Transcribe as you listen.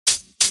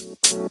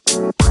Hey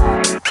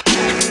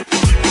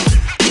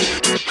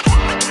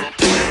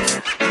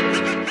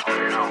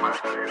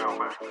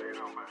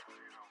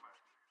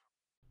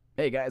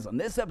guys, on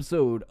this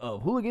episode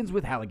of Hooligans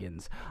with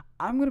Halligans,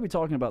 I'm going to be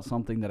talking about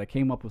something that I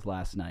came up with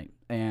last night.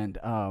 And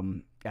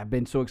I've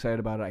been so excited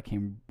about it. I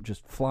came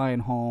just flying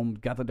home,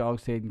 got the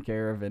dogs taken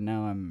care of, and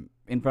now I'm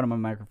in front of my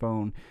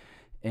microphone,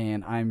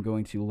 and I'm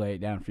going to lay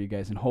it down for you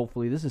guys. And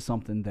hopefully this is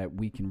something that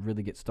we can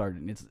really get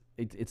started. And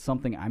it's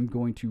something I'm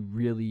going to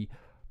really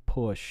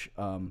push,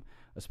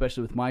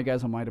 especially with my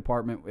guys on my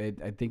department.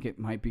 I think it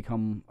might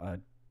become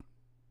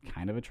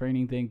kind of a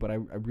training thing, but I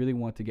really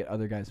want to get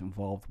other guys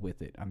involved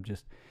with it.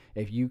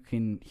 If you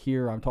can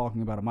hear, I'm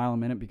talking about a mile a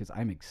minute because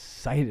I'm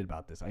excited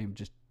about this. I am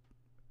just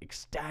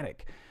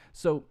ecstatic.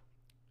 So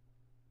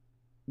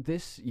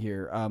this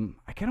year,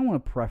 I kind of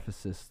want to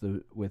preface this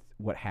with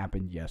what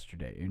happened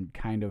yesterday and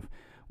kind of,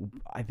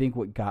 I think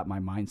what got my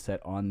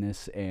mindset on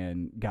this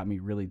and got me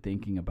really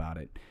thinking about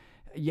it.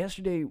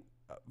 Yesterday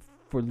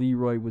for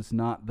Leroy was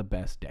not the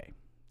best day.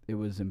 It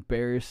was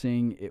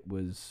embarrassing, it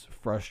was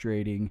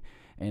frustrating,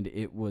 and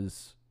it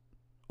was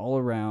all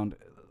around.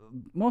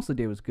 Most of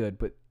the day was good,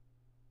 but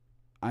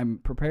I'm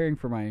preparing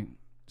for my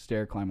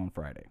stair climb on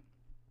Friday.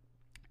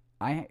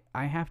 I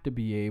have to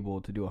be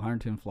able to do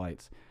 110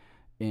 flights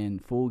in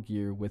full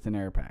gear with an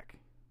air pack.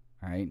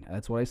 All right?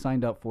 That's what I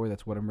signed up for.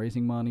 That's what I'm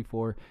raising money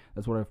for.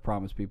 That's what I've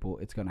promised people.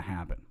 It's going to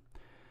happen.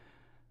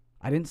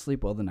 I didn't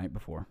sleep well the night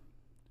before.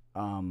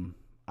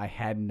 I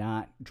had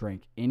not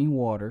drank any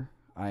water.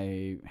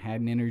 I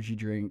had an energy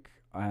drink.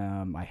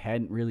 I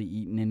hadn't really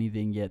eaten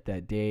anything yet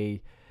that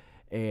day.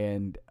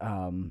 And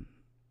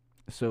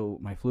so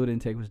my fluid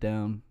intake was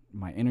down.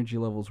 My energy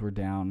levels were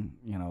down.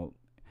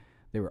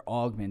 They were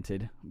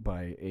augmented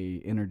by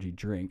a energy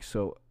drink.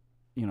 So,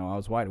 I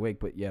was wide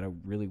awake, but yet I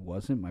really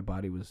wasn't. My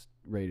body was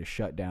ready to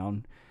shut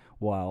down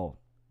while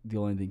the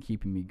only thing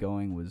keeping me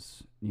going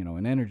was,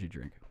 an energy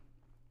drink.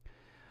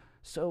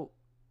 So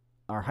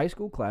our high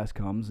school class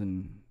comes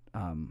and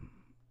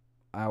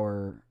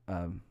our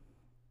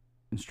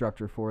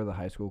instructor for the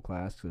high school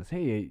class says,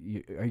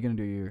 "Hey, are you going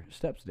to do your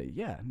steps today?"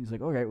 "Yeah." And he's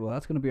like, "Okay, well,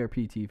 that's going to be our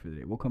PT for the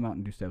day. We'll come out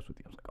and do steps with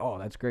you." I was like, "Oh,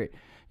 that's great.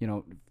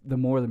 The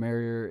more the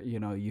merrier.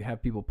 You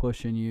have people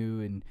pushing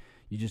you and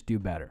you just do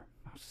better."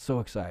 I was so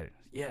excited.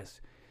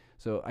 Yes.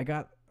 So I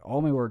got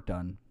all my work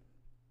done,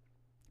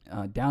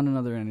 down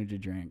another energy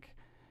drink,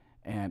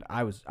 and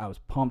I was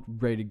pumped,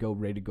 ready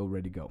to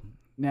go.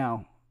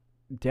 Now,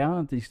 down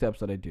at these steps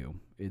that I do,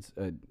 it's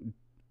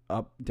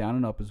up, down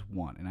and up is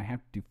 1, and I have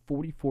to do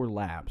 44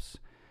 laps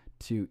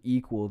to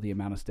equal the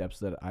amount of steps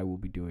that I will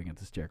be doing at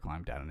the stair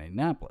climb down in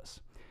Indianapolis.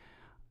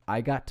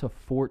 I got to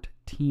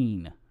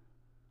 14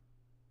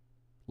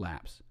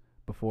 laps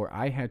before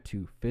I had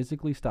to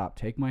physically stop,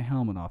 take my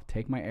helmet off,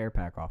 take my air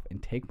pack off,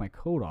 and take my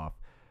coat off,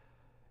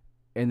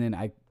 and then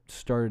I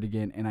started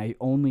again, and I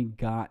only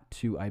got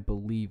to, I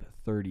believe,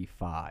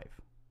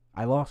 35.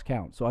 I lost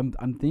count, so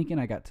I'm thinking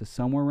I got to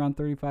somewhere around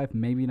 35,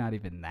 maybe not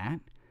even that,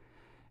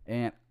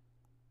 and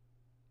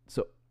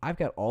so I've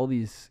got all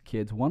these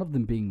kids, one of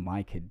them being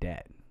my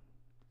cadet.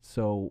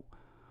 So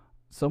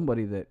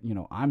somebody that,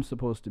 I'm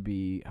supposed to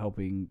be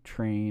helping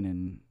train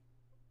and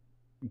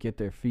get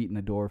their feet in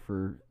the door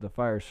for the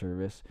fire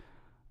service,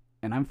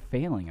 and I'm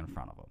failing in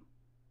front of them.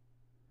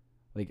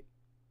 Like,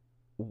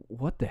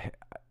 what the heck?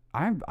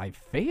 I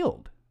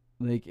failed.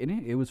 Like, and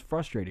it was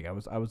frustrating. I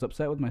was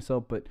upset with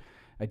myself, but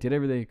I did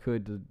everything I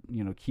could to,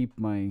 keep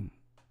my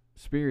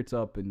spirits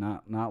up and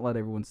not let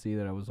everyone see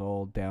that I was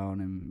all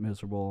down and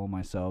miserable on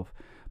myself.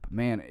 But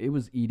man, it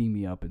was eating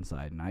me up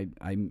inside, and I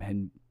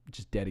had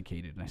just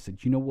dedicated, and I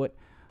said, you know what,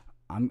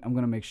 I'm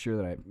going to make sure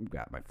that I've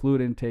got my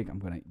fluid intake. I'm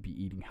going to be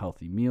eating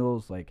healthy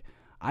meals. Like,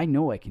 I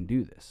know I can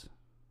do this.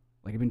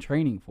 Like, I've been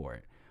training for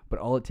it, but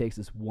all it takes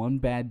is one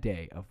bad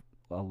day of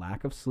a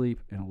lack of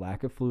sleep and a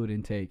lack of fluid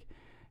intake,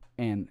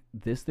 and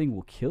this thing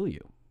will kill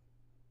you.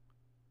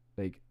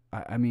 Like,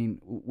 I mean,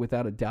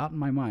 without a doubt in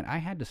my mind, I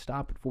had to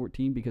stop at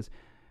 14 because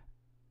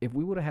if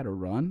we would have had a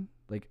run,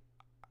 like,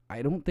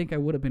 I don't think I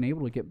would have been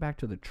able to get back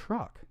to the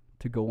truck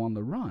to go on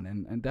the run.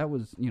 And that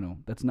was,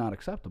 that's not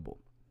acceptable.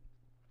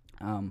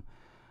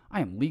 I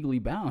am legally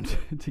bound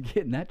to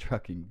get in that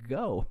truck and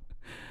go.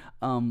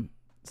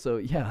 So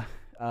yeah,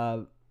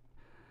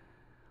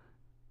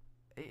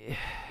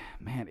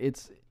 man,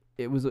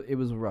 it was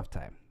a rough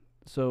time.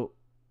 So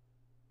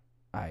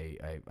I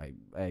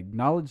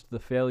acknowledged the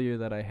failure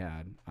that I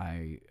had.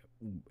 I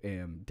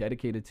am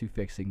dedicated to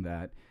fixing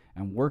that.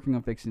 I'm working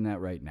on fixing that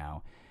right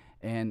now.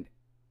 And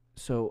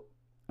so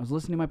I was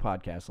listening to my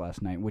podcast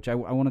last night, which I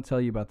want to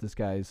tell you about this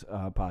guy's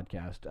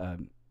podcast.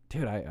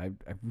 Dude, I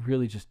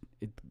really just,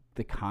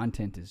 the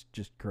content is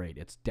just great.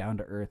 It's down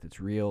to earth. It's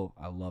real.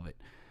 I love it.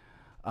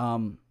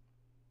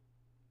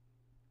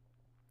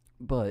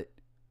 But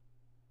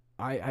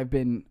I've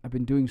been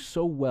doing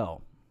so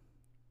well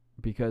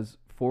because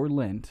for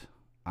Lent,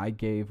 I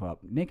gave up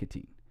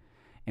nicotine.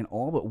 And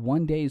all but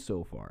one day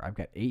so far, I've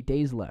got 8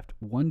 days left.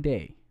 One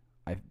day,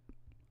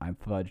 I'm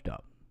fudged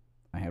up.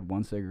 I had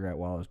one cigarette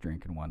while I was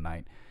drinking one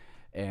night,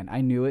 and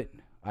I knew it.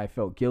 I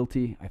felt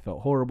guilty. I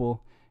felt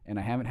horrible. And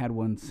I haven't had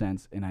one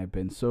since. And I've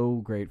been so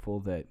grateful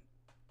that,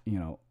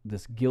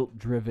 this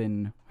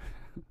guilt-driven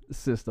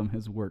system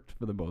has worked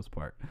for the most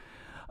part.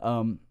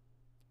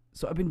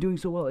 So I've been doing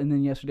so well. And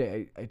then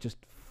yesterday I just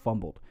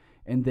fumbled.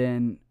 And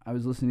then I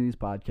was listening to these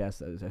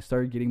podcasts. I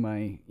started getting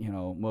my,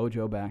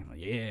 mojo back. Like,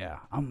 yeah,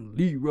 I'm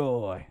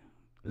Leroy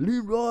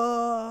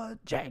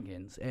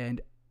Jenkins.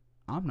 And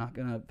I'm not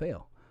going to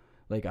fail.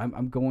 Like,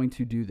 I'm going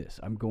to do this.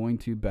 I'm going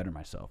to better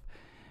myself.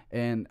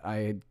 And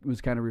I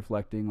was kind of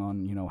reflecting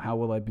on, how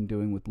well I've been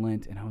doing with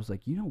Lent. And I was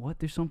like, you know what?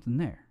 There's something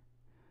there.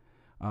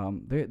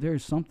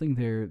 There's something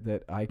there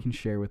that I can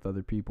share with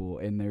other people.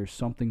 And there's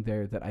something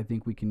there that I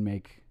think we can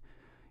make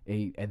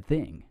a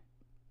thing.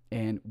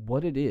 And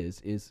what it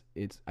is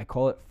I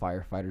call it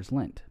Firefighters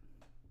Lent.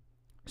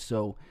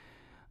 So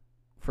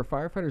for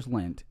Firefighters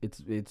Lent,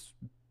 it's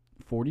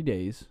 40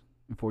 days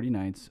and 40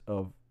 nights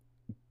of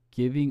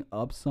giving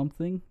up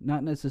something,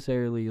 not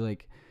necessarily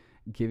like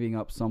giving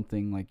up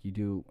something like you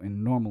do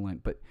in normal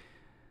Lent, but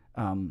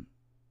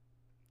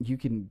you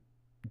can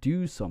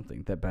do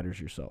something that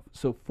betters yourself.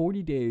 So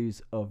 40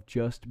 days of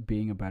just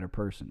being a better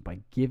person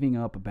by giving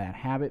up a bad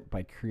habit,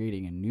 by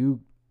creating a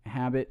new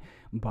habit,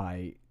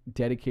 by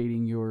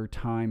dedicating your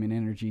time and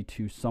energy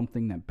to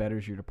something that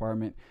betters your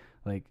department,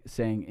 like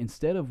saying,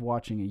 instead of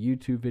watching a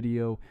YouTube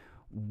video,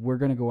 we're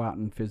going to go out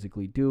and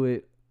physically do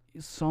it.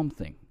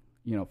 Something,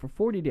 for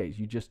 40 days,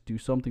 you just do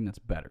something that's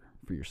better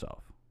for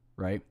yourself,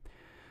 right?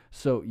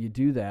 So you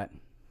do that,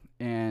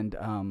 and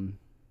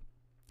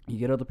you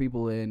get other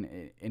people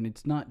in, and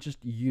it's not just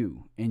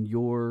you and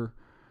your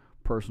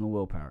personal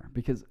willpower.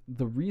 Because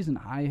the reason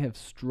I have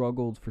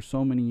struggled for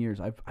so many years,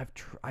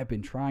 I've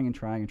been trying and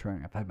trying and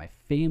trying. I've had my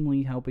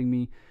family helping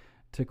me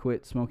to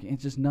quit smoking.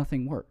 It's just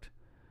nothing worked.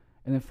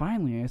 And then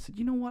finally I said,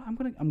 you know what?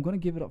 I'm gonna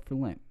give it up for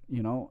Lent.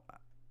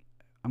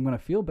 I'm gonna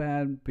feel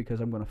bad because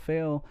I'm gonna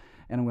fail,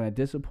 and I'm gonna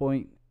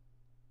disappoint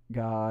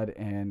God,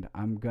 and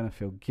I'm gonna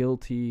feel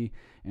guilty,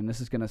 and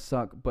this is gonna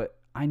suck. But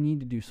I need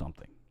to do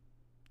something.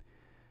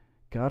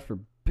 God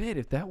forbid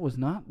if that was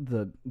not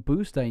the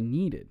boost I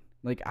needed.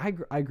 Like,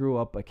 I grew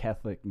up a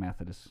Catholic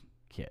Methodist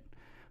kid.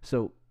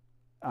 So,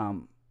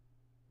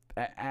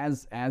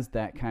 as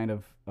that kind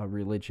of a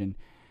religion,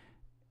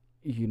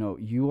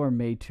 you are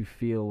made to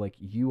feel like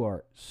you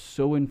are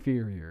so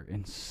inferior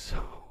and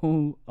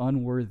so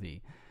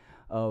unworthy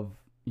of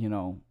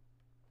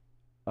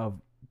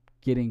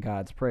getting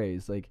God's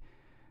praise. Like,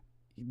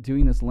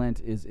 doing this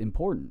Lent is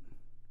important,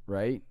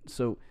 right?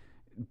 So,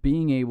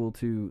 being able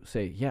to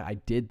say, yeah, I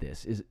did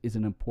this is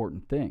an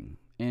important thing.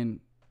 And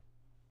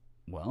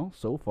well,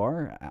 so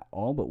far,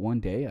 all but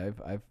one day,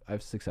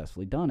 I've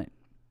successfully done it,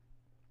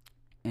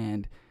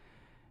 and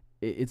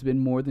it's been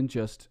more than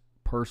just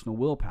personal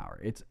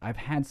willpower. I've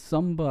had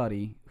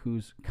somebody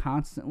who's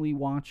constantly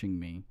watching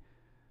me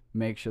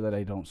make sure that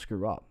I don't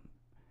screw up.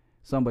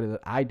 Somebody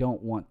that I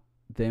don't want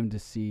them to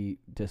see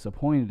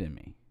disappointed in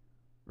me,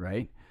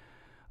 right?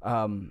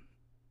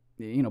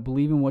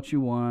 Believe in what you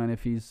want.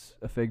 If he's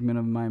a figment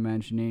of my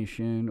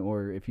imagination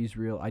or if he's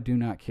real, I do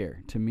not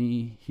care. To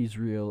me, he's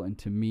real, and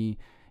to me,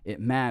 it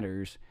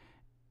matters,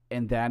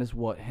 and that is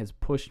what has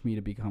pushed me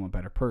to become a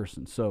better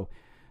person. So,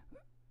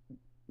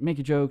 make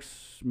your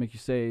jokes, make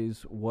your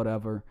says,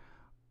 whatever.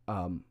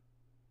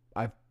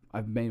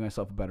 I've made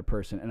myself a better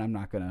person, and I'm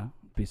not gonna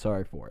be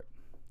sorry for it.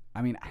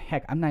 I mean,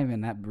 heck, I'm not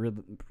even that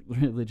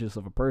religious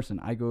of a person.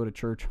 I go to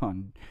church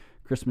on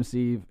Christmas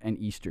Eve and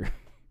Easter,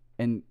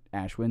 and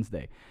Ash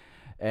Wednesday,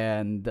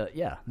 and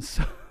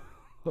so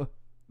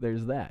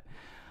there's that.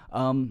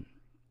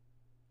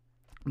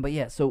 But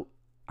yeah, so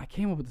I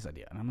came up with this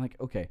idea, and I'm like,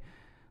 okay,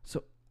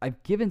 so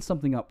I've given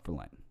something up for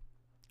Lent.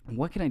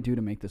 What can I do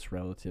to make this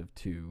relative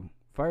to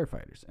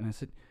firefighters? And I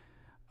said,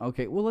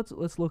 okay, well,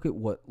 let's look at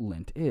what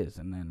Lent is.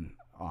 And then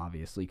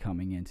obviously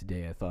coming in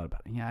today, I thought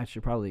about, I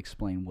should probably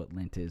explain what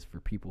Lent is for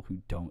people who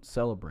don't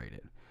celebrate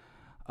it.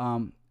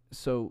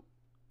 So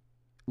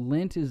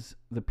Lent is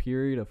the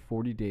period of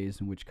 40 days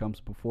in which comes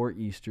before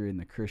Easter in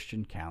the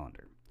Christian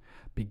calendar.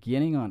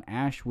 Beginning on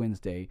Ash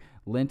Wednesday,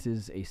 Lent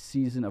is a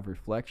season of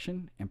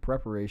reflection and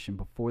preparation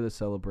before the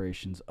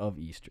celebrations of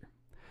Easter.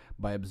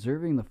 By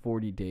observing the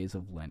 40 days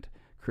of Lent,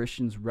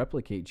 Christians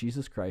replicate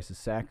Jesus Christ's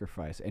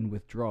sacrifice and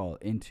withdrawal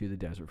into the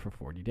desert for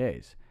 40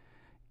 days.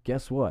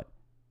 Guess what?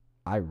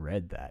 I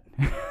read that.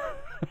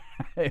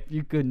 If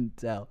you couldn't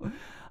tell.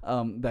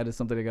 That is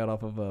something I got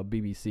off of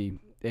BBC.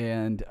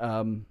 And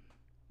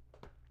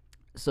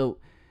so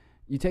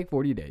you take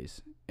 40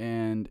 days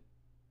and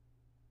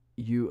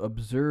you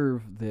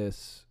observe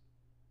this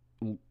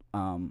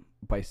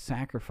by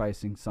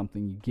sacrificing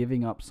something,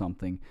 giving up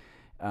something,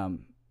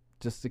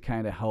 just to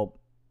kind of help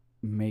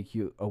make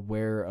you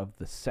aware of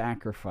the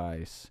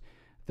sacrifice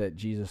that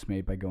Jesus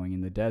made by going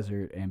in the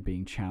desert and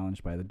being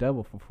challenged by the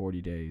devil for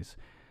 40 days.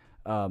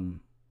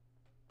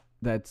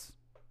 That's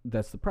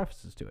the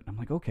prefaces to it. I'm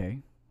like,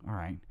 okay, all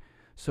right.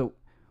 So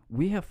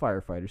we have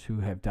firefighters who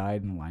have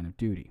died in the line of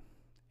duty.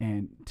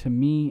 And to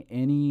me,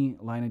 any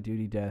line of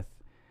duty death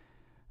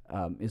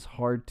is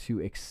hard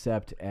to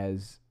accept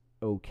as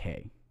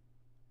okay,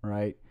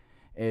 right?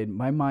 And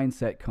my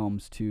mindset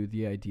comes to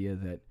the idea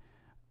that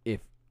if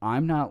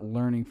I'm not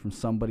learning from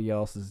somebody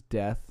else's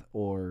death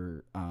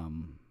or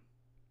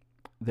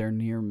their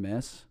near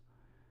miss,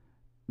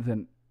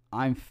 then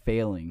I'm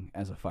failing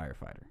as a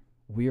firefighter.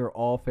 We are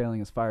all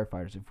failing as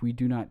firefighters if we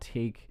do not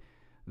take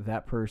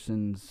that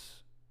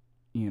person's,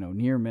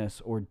 near miss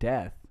or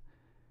death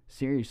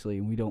seriously,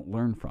 and we don't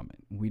learn from it.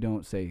 We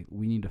don't say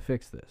we need to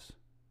fix this.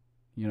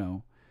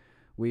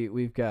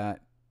 We've got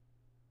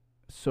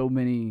so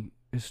many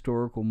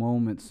historical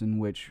moments in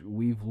which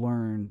we've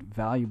learned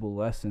valuable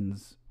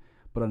lessons,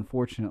 but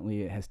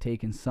unfortunately it has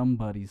taken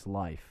somebody's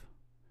life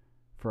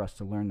for us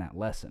to learn that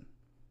lesson.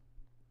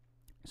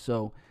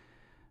 So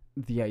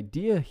the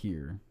idea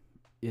here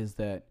is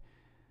that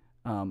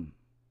in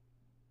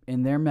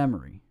their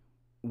memory,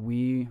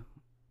 we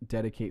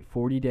dedicate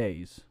 40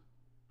 days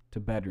to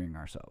bettering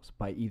ourselves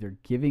by either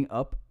giving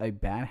up a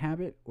bad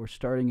habit or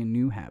starting a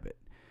new habit.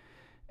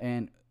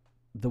 And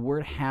the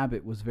word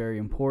habit was very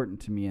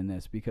important to me in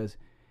this, because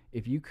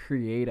if you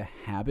create a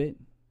habit,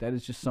 that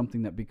is just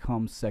something that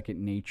becomes second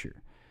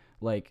nature.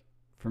 Like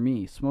for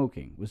me,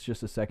 smoking was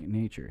just a second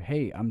nature.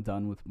 Hey, I'm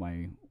done with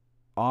my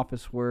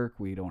office work.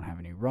 We don't have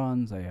any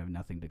runs. I have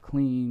nothing to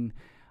clean.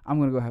 I'm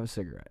going to go have a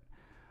cigarette.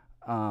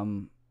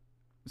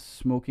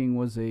 Smoking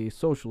was a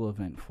social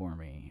event for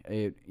me.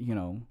 It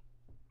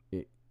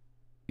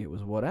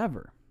was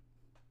whatever.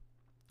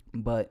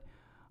 But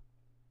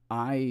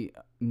I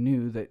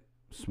knew that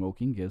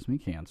smoking gives me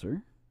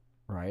cancer,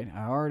 right?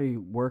 I already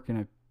work in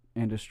an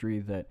industry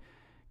that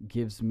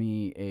gives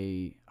me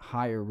a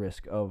higher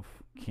risk of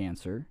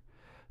cancer.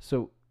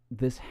 So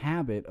this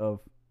habit of,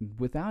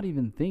 without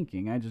even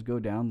thinking, I just go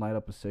down, light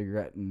up a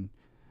cigarette, and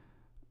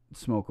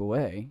smoke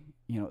away.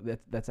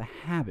 That's a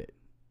habit,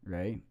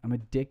 right? I'm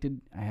addicted.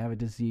 I have a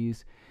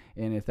disease.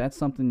 And if that's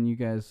something you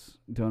guys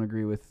don't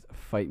agree with,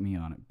 fight me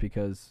on it,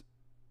 because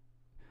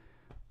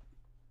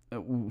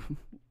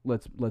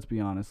let's be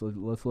honest.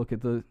 Let's look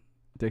at the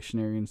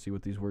dictionary and see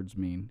what these words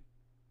mean.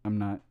 I'm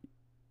not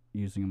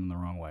using them in the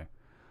wrong way.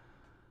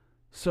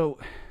 So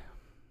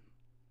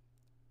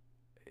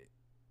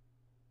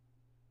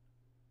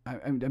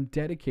I'm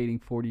dedicating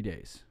 40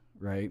 days,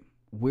 right?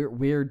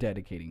 We're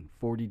dedicating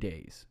 40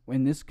 days.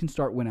 And this can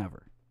start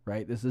whenever,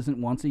 right? This isn't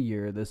once a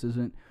year. This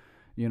isn't,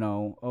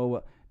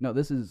 no,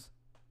 this is,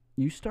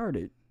 you start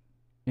it,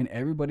 and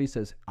everybody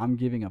says, I'm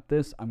giving up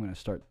this, I'm going to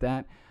start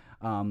that.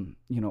 I'm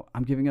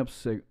giving up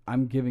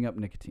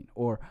nicotine,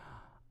 or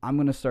I'm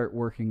going to start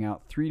working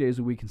out 3 days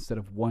a week instead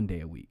of 1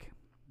 day a week.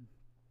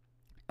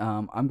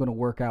 I'm going to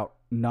work out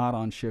not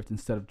on shift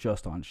instead of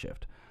just on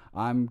shift.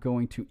 I'm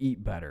going to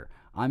eat better.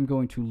 I'm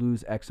going to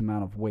lose X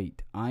amount of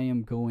weight. I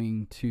am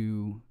going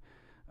to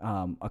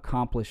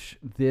accomplish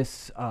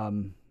this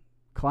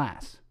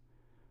class,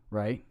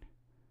 right?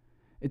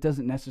 It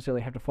doesn't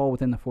necessarily have to fall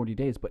within the 40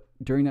 days, but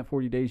during that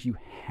 40 days, you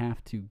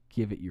have to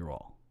give it your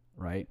all,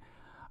 right?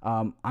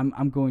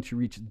 I'm going to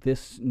reach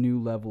this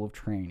new level of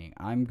training.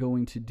 I'm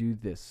going to do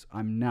this.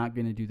 I'm not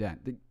going to do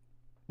that. The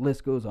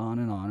list goes on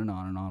and on and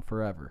on and on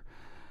forever.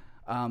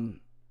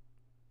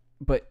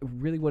 But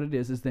really what it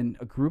is then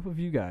a group of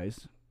you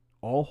guys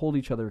all hold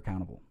each other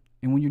accountable.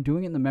 And when you're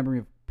doing it in the memory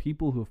of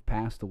people who have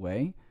passed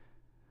away,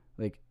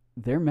 like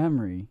their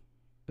memory,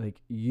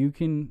 like you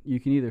can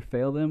either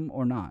fail them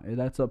or not.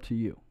 That's up to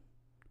you,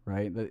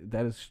 right?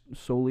 That is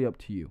solely up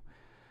to you.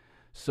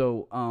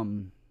 So,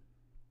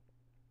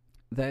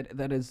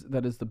 that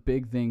is the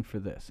big thing for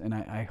this. And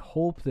I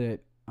hope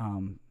that,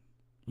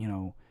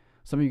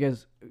 some of you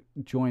guys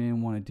join in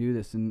and want to do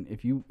this. And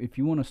if you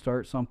want to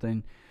start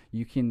something,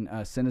 you can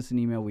send us an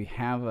email. We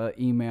have an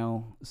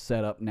email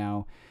set up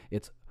now.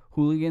 It's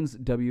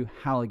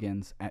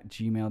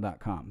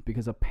hooliganswhalligans@gmail.com,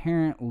 because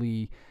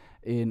apparently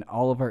in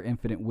all of our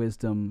infinite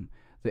wisdom,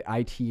 the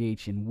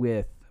ITH in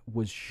with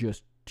was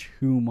just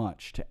too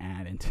much to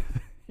add into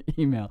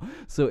the email.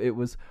 So it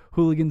was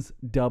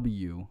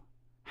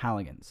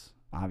hooliganswhalligans.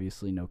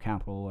 Obviously no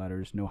capital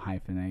letters, no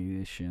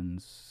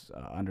hyphenations,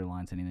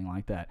 underlines, anything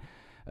like that.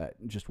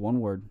 Just one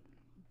word.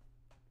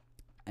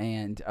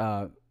 And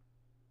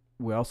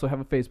we also have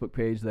a Facebook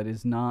page that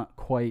is not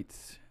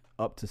quite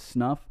up to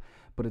snuff,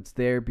 but it's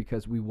there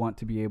because we want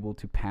to be able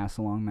to pass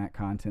along that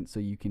content. So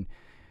you can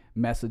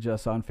message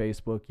us on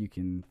Facebook. You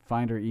can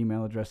find our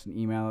email address and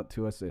email it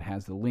to us. It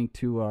has the link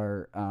to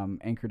our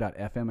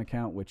Anchor.fm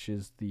account, which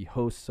is the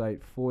host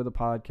site for the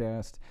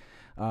podcast.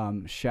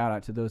 Shout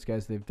out to those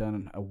guys. They've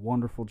done a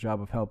wonderful job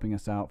of helping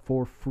us out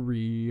for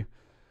free.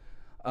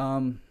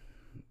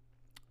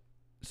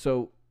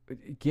 So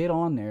get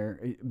on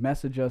there,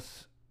 message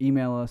us,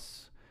 email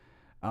us.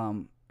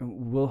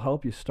 We'll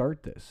help you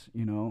start this.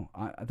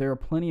 There are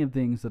plenty of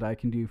things that I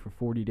can do for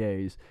 40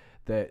 days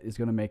that is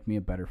going to make me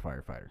a better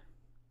firefighter.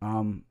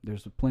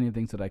 There's plenty of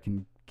things that I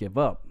can give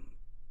up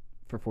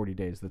for 40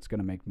 days that's going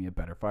to make me a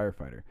better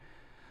firefighter.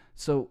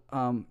 So,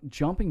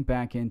 jumping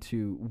back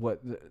into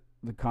what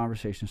the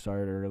conversation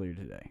started earlier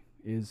today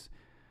is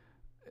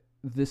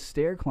this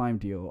stair climb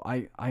deal,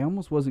 I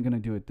almost wasn't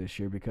going to do it this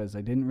year because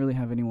I didn't really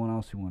have anyone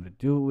else who wanted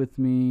to do it with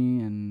me.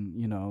 And,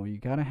 you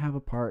got to have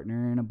a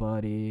partner and a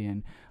buddy.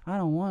 And I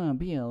don't want to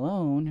be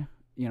alone,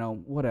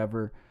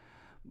 whatever.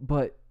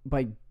 But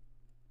I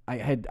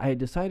had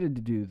decided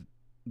to do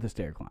the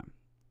stair climb.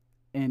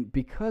 And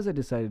because I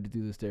decided to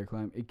do the stair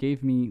climb, it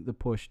gave me the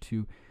push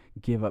to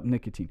give up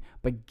nicotine.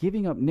 By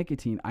giving up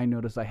nicotine, I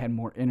noticed I had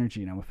more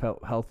energy and I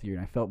felt healthier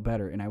and I felt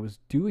better. And I was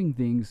doing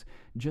things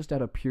just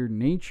out of pure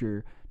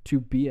nature to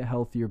be a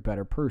healthier,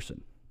 better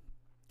person.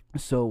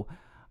 So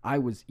I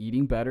was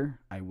eating better.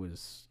 I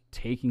was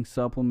taking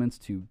supplements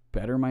to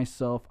better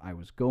myself. I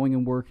was going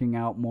and working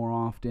out more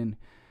often.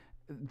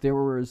 There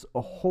was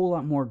a whole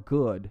lot more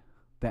good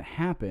that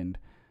happened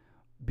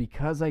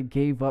because I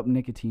gave up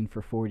nicotine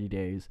for 40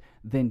 days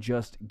than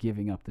just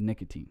giving up the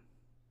nicotine,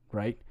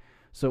 right?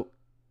 So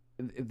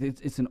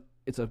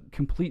it's a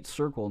complete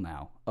circle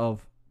now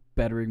of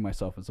bettering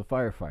myself as a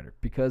firefighter.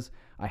 Because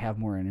I have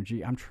more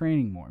energy, I'm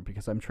training more.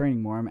 Because I'm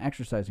training more, I'm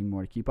exercising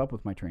more to keep up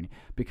with my training.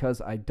 Because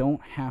I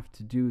don't have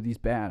to do these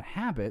bad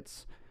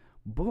habits,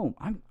 boom,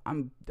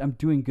 I'm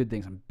doing good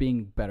things. I'm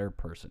being a better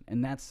person.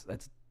 And that's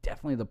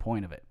definitely the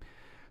point of it.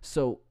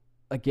 So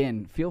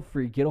again, feel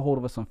free, get a hold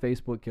of us on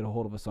Facebook, get a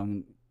hold of us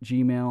on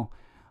Gmail.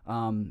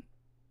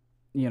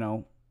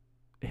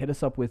 Hit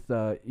us up with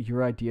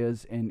your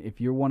ideas. And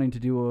if you're wanting to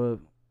do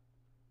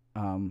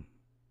a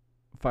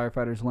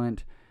Firefighters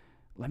Lent,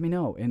 let me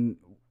know, and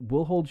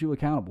we'll hold you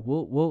accountable.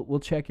 We'll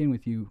check in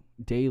with you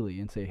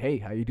daily and say, hey,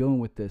 how you doing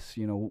with this?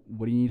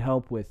 What do you need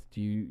help with? Do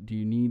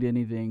you need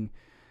anything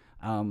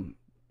to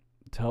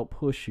help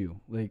push you?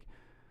 Like,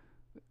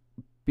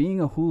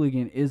 being a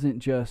hooligan isn't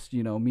just,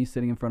 me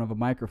sitting in front of a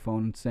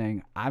microphone and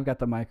saying, I've got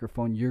the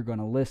microphone, you're going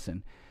to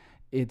listen.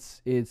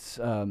 It's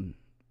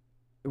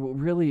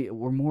really,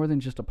 we're more than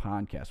just a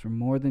podcast. We're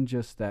more than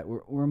just that.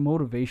 We're a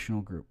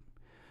motivational group.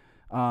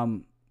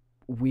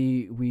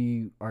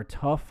 We are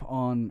tough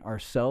on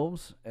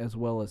ourselves as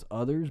well as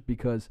others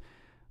because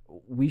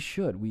we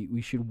should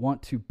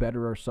want to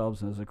better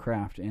ourselves as a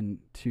craft and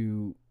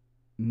to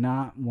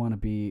not want to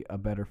be a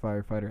better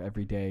firefighter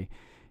every day.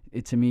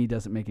 It, to me,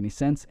 doesn't make any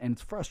sense, and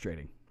it's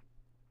frustrating.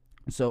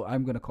 So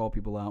I'm going to call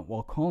people out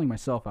while calling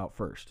myself out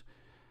first.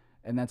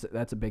 And that's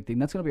a big thing.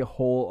 That's going to be a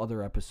whole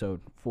other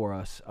episode for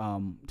us.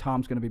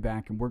 Tom's going to be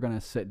back, and we're going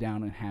to sit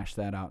down and hash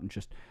that out and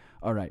just,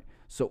 all right,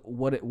 so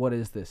what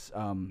is this?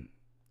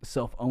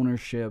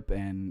 Self-ownership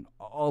and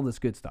all this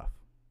good stuff.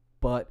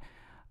 But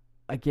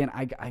again,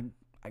 I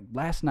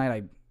last night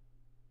I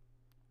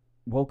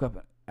woke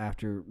up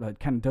after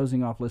kind of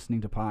dozing off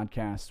listening to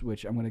podcasts,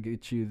 which I'm going to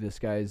get you this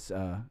guy's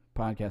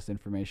podcast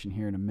information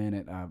here in a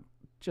minute.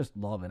 Just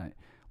loving it.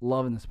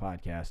 Loving this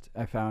podcast.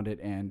 I found it,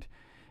 and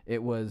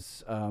it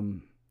was,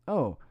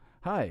 oh,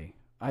 hi.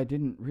 I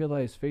didn't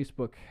realize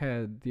Facebook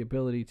had the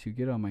ability to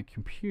get on my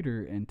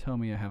computer and tell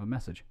me I have a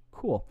message.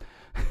 Cool.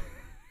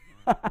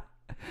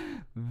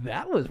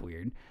 That was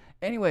weird.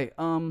 Anyway,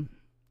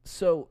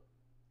 so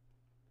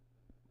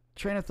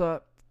train of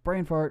thought,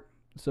 brain fart.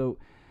 So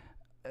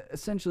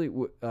essentially,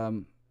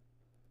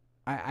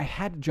 I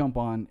had to jump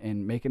on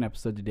and make an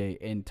episode today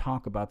and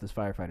talk about this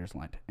Firefighters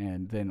Lent.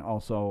 And then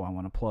also I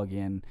want to plug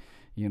in,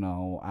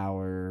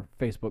 our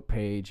Facebook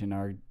page and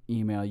our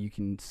email. You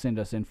can send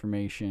us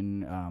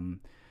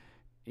information.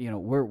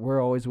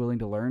 We're always willing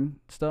to learn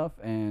stuff.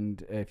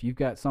 And if you've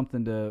got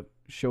something to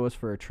show us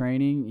for a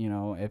training,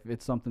 if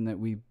it's something that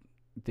we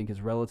think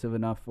is relative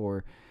enough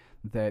or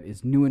that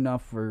is new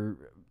enough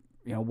for,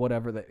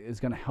 whatever that is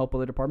going to help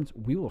other departments,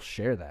 we will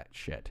share that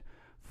shit.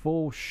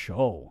 Full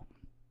show.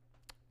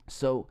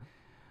 So,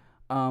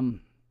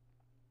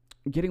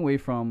 getting away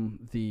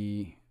from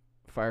the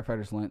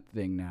Firefighters Lent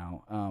thing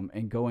now,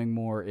 and going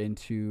more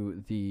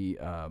into the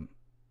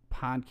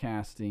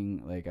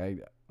podcasting, like I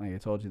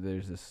told you,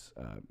 there's this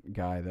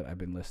guy that I've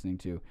been listening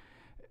to.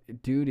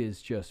 Dude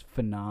is just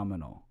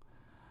phenomenal.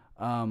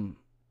 I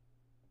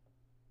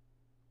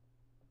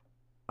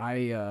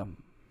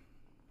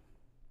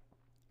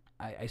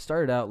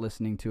started out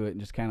listening to it and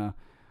just kind of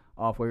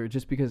off-way,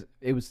 just because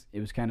it was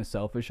kind of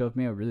selfish of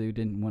me. I really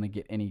didn't want to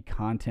get any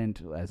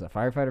content as a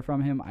firefighter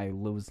from him. I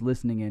was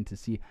listening in to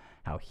see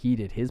how he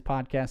did his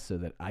podcast so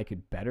that I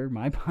could better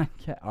my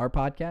podcast, our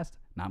podcast,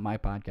 not my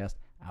podcast,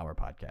 our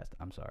podcast.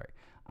 I'm sorry.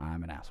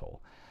 I'm an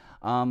asshole.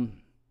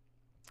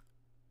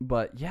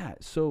 But yeah,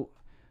 so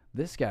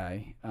this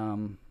guy,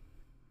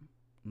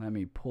 let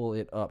me pull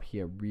it up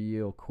here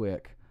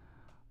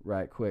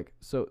right quick.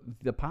 So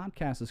the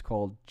podcast is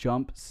called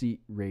Jump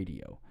Seat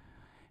Radio,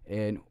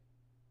 and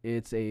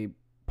it's a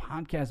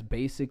podcast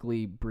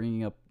basically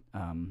bringing up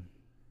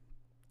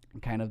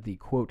kind of the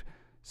quote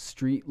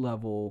street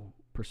level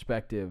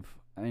perspective,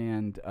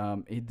 and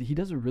he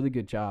does a really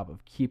good job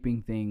of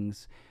keeping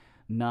things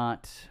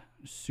not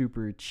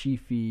super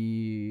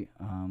chiefy,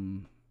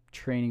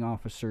 training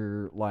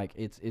officer like.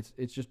 It's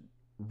just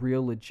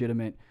real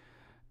legitimate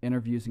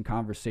interviews and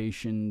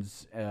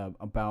conversations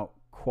about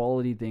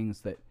quality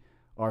things that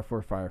are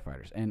for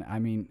firefighters. And I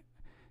mean,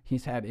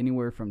 he's had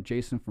anywhere from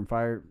Jason from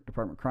Fire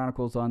Department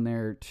Chronicles on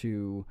there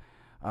to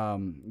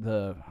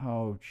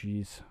Oh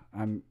geez,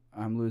 I'm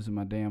losing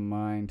my damn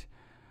mind.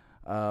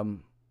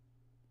 Um,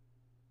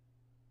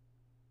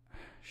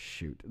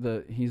 Shoot,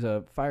 he's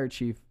a fire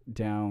chief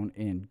down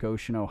in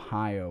Goshen,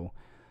 Ohio,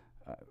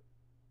 uh,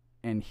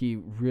 and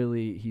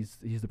he's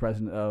the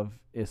president of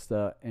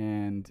ISTA,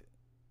 and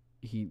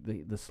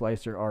the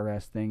Slicer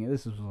RS thing.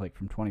 This was like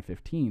from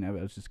 2015. I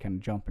was just kind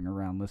of jumping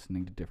around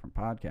listening to different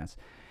podcasts,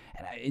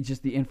 and it's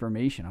just the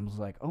information. I was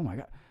like, oh my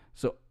god.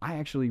 So I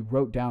actually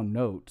wrote down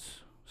notes,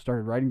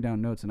 started writing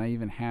down notes, and I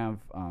even have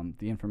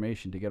the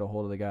information to get a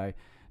hold of the guy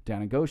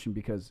down in Goshen,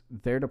 because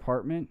their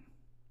department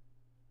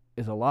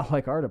is a lot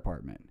like our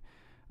department,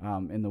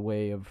 in the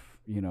way of,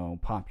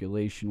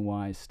 population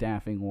wise,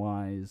 staffing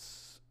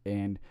wise,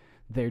 and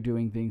they're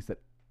doing things that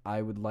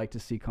I would like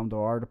to see come to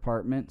our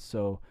department.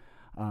 So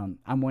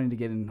I'm wanting to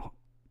get in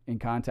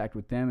contact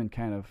with them and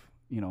kind of,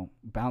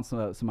 bounce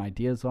some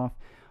ideas off.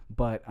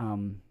 But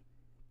I'll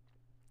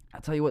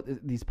tell you what,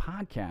 these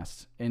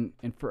podcasts, and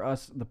for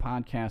us, the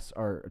podcasts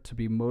are to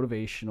be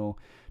motivational,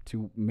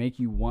 to make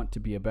you want to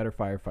be a better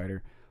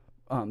firefighter.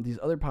 These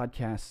other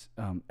podcasts,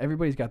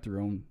 everybody's got their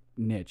own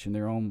niche and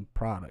their own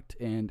product.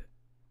 And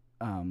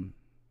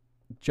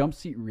Jump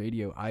Seat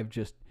Radio, I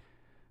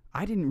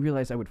didn't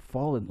realize I would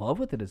fall in love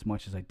with it as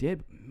much as I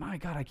did. My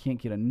God, I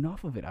can't get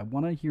enough of it. I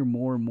want to hear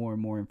more and more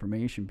and more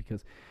information,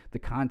 because the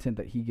content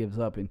that he gives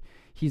up, and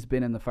he's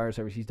been in the fire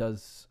service. He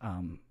does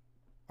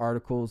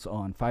articles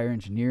on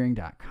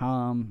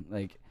fireengineering.com.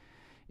 Like,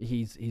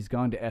 he's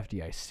gone to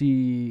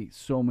FDIC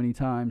so many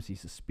times.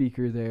 He's a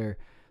speaker there.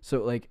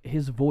 So, like,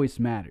 his voice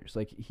matters.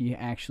 Like, he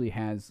actually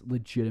has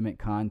legitimate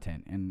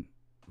content, and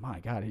my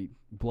God, he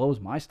blows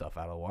my stuff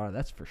out of the water.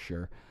 That's for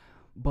sure.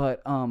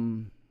 But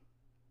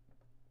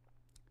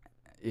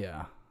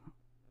yeah,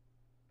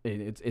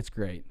 it's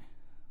great.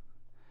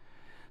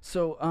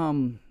 So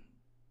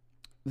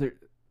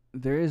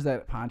there is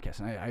that podcast,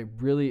 and I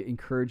really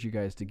encourage you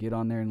guys to get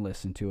on there and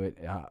listen to it.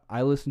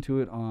 I listen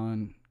to it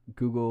on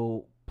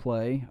Google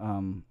Play,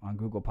 on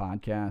Google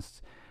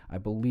Podcasts. I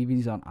believe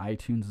he's on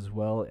iTunes as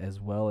well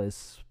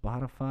as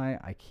Spotify.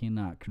 I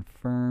cannot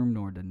confirm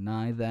nor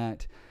deny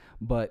that,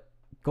 but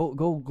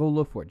go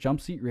look for it.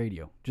 Jump Seat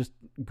Radio. Just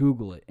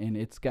Google it, and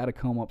it's got to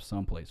come up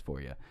someplace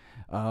for you.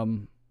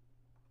 And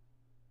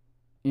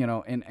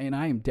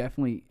I am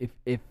definitely,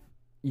 if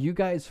you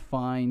guys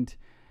find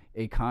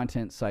a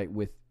content site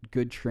with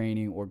good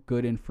training or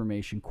good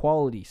information,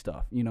 quality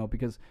stuff,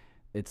 because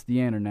it's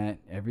the internet.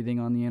 Everything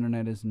on the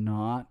internet is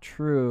not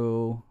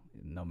true,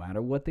 no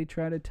matter what they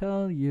try to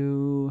tell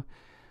you.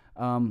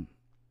 They're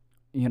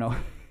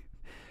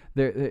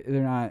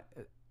not.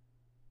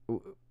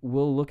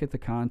 We'll look at the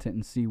content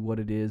and see what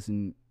it is,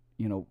 and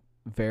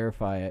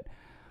verify it.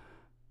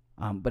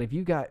 But if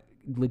you got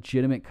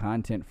legitimate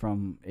content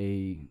from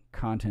a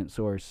content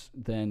source,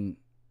 then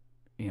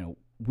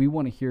we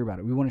want to hear about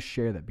it. We want to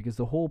share that, because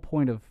the whole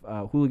point of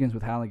Hooligans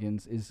with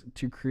Halligans is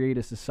to create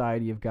a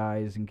society of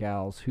guys and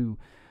gals who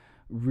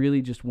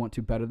really just want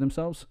to better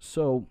themselves.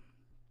 So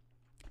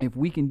if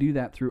we can do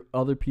that through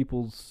other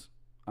people's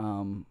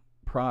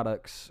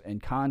products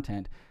and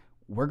content,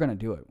 we're going to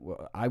do it.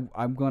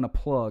 I'm going to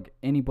plug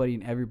anybody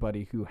and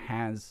everybody who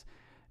has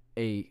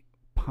a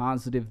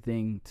positive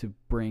thing to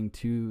bring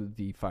to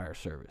the fire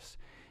service.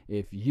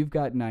 If you've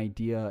got an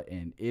idea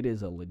and it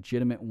is a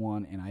legitimate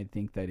one, and I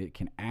think that it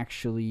can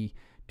actually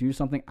do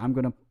something, I'm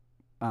going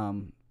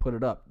to put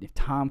it up. If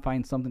Tom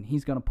finds something,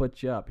 he's going to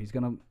put you up. He's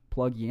going to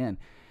plug you in.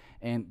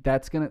 And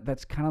that's kind of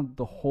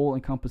the whole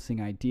encompassing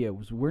idea.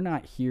 Was we're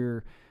not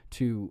here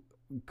to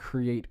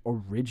create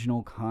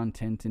original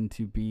content and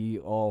to be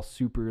all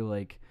super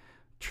like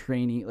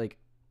trainee. Like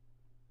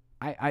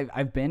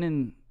I've been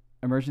in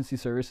emergency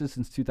services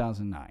since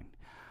 2009.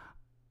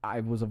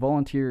 I was a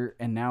volunteer,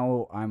 and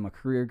now I'm a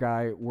career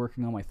guy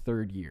working on my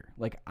third year.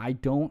 Like, I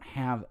don't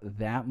have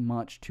that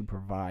much to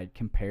provide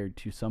compared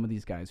to some of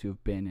these guys who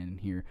have been in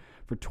here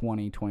for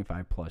 20,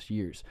 25 plus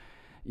years.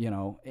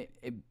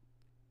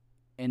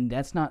 And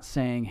that's not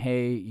saying,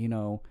 hey,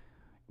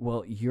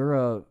 well,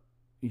 you're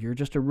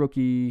just a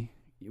rookie,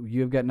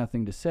 you've got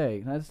nothing to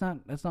say. That's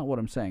not what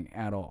I'm saying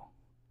at all.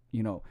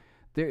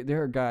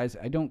 There are guys,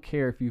 I don't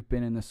care if you've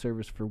been in the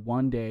service for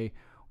one day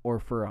or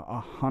for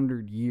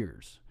 100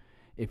 years.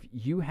 If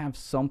you have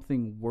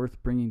something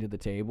worth bringing to the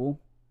table,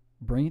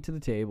 bring it to the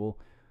table,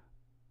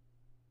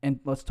 and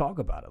let's talk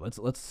about it.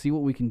 Let's see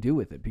what we can do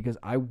with it, because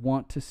I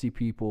want to see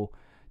people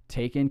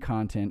take in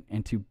content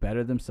and to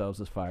better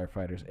themselves as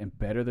firefighters and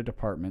better their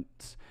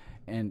departments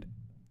and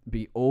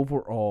be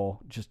overall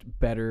just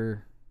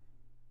better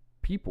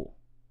people,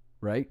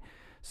 right?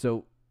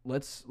 So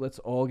let's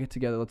all get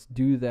together. Let's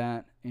do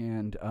that.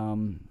 And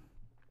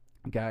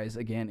guys,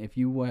 again, if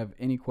you have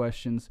any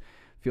questions,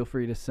 feel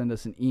free to send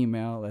us an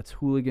email. That's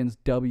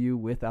hooligansw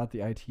without the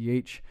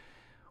ITH,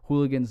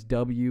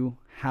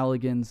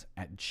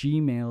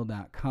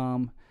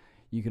 hooliganswhalligans@gmail.com.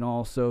 You can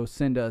also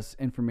send us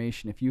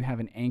information. If you have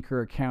an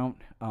Anchor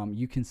account,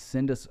 you can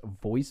send us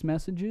voice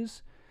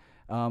messages,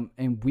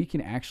 and we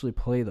can actually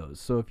play those.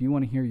 So if you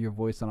want to hear your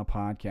voice on a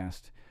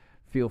podcast,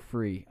 feel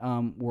free.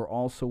 We're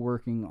also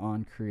working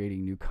on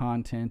creating new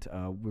content.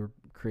 We're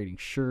creating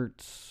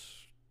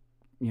shirts,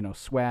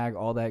 swag,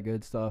 all that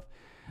good stuff,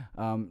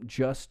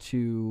 just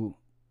to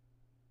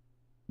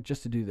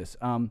do this.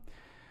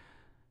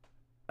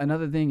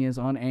 Another thing is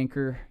on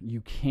Anchor,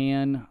 you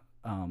can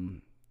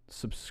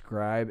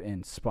subscribe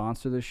and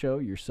sponsor the show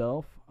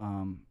yourself.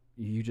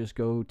 You just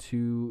go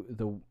to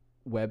the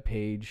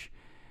webpage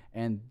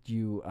and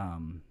you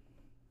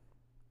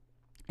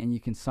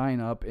can sign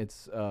up.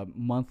 It's a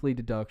monthly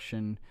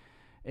deduction.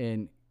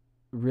 And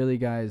really,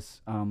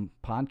 guys,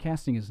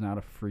 podcasting is not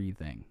a free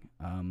thing.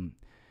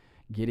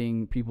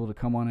 Getting people to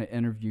come on an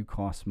interview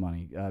costs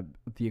money.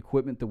 The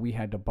equipment that we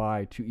had to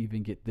buy to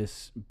even get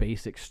this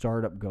basic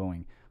startup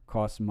going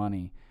costs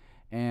money.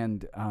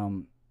 And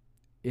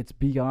it's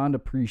beyond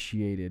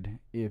appreciated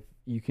if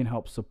you can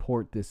help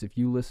support this. If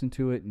you listen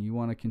to it and you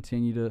want to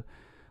continue to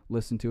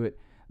listen to it,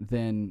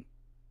 then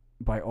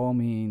by all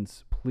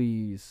means,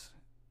 please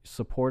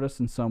support us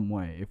in some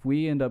way. If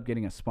we end up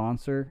getting a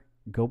sponsor,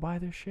 go buy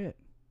their shit.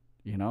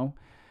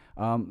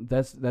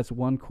 That's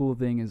one cool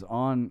thing is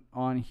on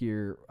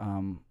here.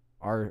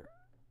 Our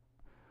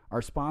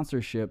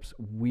sponsorships,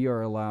 we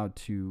are allowed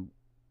to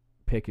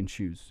pick and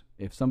choose.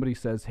 If somebody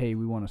says, "Hey,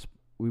 we want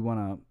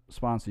to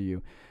sponsor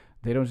you,"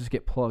 they don't just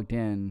get plugged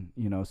in.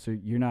 So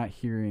you're not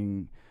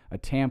hearing a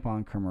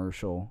tampon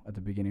commercial at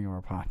the beginning of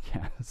our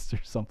podcast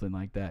or something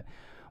like that.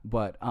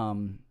 But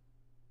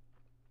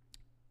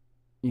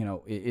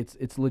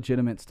it's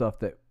legitimate stuff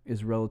that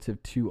is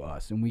relative to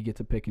us, and we get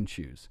to pick and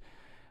choose.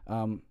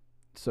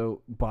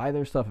 So buy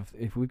their stuff.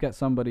 If we've got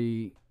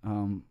somebody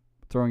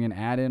throwing an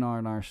ad in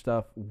on our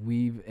stuff,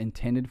 we've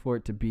intended for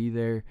it to be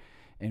there,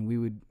 and we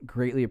would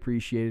greatly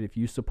appreciate it if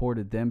you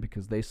supported them,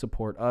 because they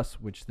support us,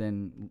 which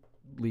then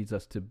leads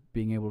us to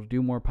being able to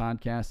do more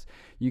podcasts.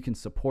 You can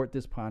support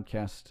this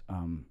podcast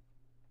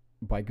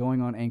by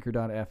going on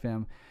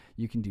anchor.fm.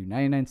 You can do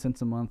 99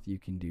 cents a month, you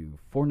can do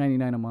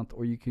 $4.99 a month,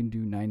 or you can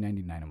do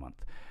 $9.99 a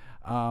month.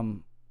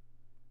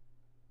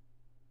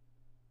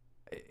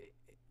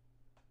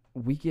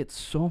 We get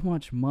so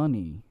much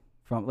money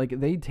from,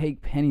 they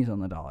take pennies on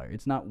the dollar.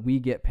 It's not we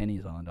get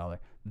pennies on the dollar.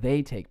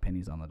 They take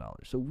pennies on the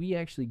dollar. So we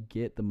actually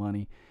get the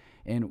money.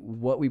 And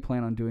what we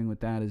plan on doing with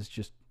that is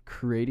just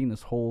creating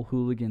this whole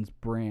Hooligans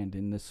brand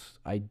and this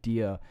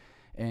idea.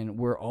 And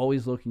we're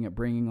always looking at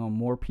bringing on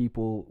more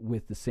people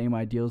with the same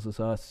ideals as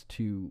us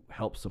to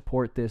help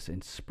support this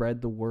and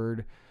spread the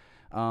word.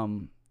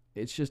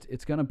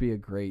 It's going to be a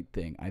great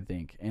thing, I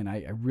think. And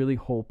I really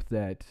hope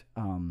that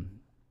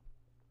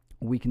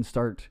we can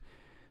start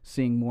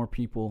seeing more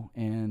people.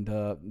 And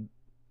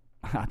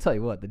I'll tell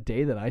you what, the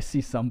day that I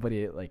see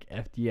somebody at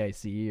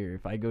FDIC, or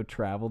if I go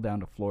travel down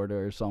to Florida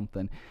or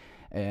something,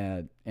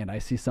 and I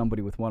see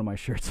somebody with one of my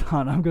shirts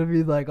on, I'm going to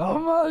be like, oh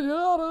my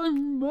God,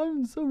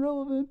 I'm so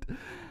relevant.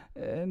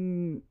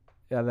 And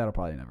yeah, that'll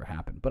probably never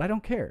happen, but I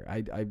don't care.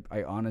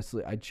 I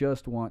honestly, I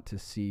just want to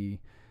see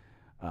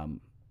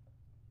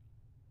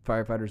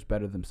firefighters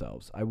better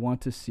themselves. I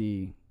want to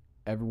see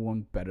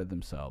everyone better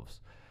themselves.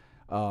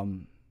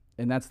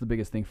 And that's the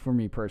biggest thing for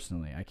me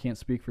personally. I can't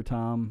speak for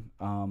Tom,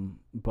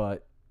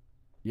 but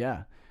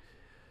yeah.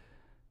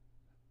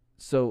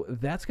 So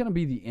that's going to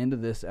be the end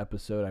of this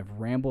episode. I've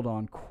rambled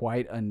on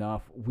quite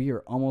enough. We are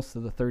almost to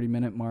the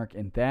 30-minute mark,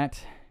 and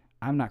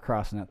I'm not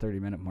crossing that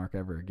 30-minute mark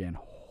ever again.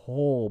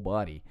 Whole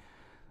buddy.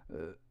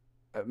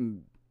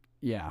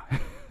 Yeah.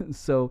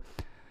 So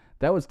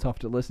that was tough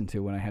to listen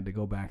to when I had to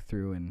go back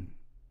through and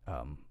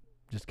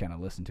just kind of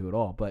listen to it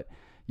all. But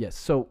yes,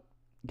 so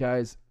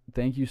guys,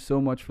 thank you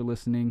so much for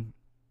listening.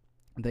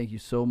 Thank you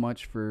so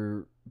much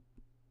for,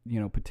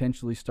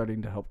 potentially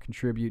starting to help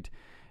contribute.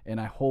 And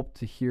I hope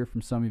to hear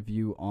from some of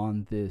you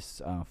on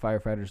this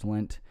Firefighters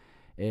Lent.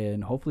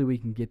 And hopefully we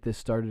can get this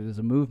started as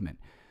a movement.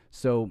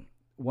 So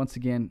once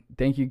again,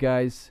 thank you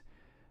guys.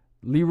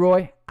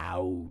 Leroy,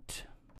 out.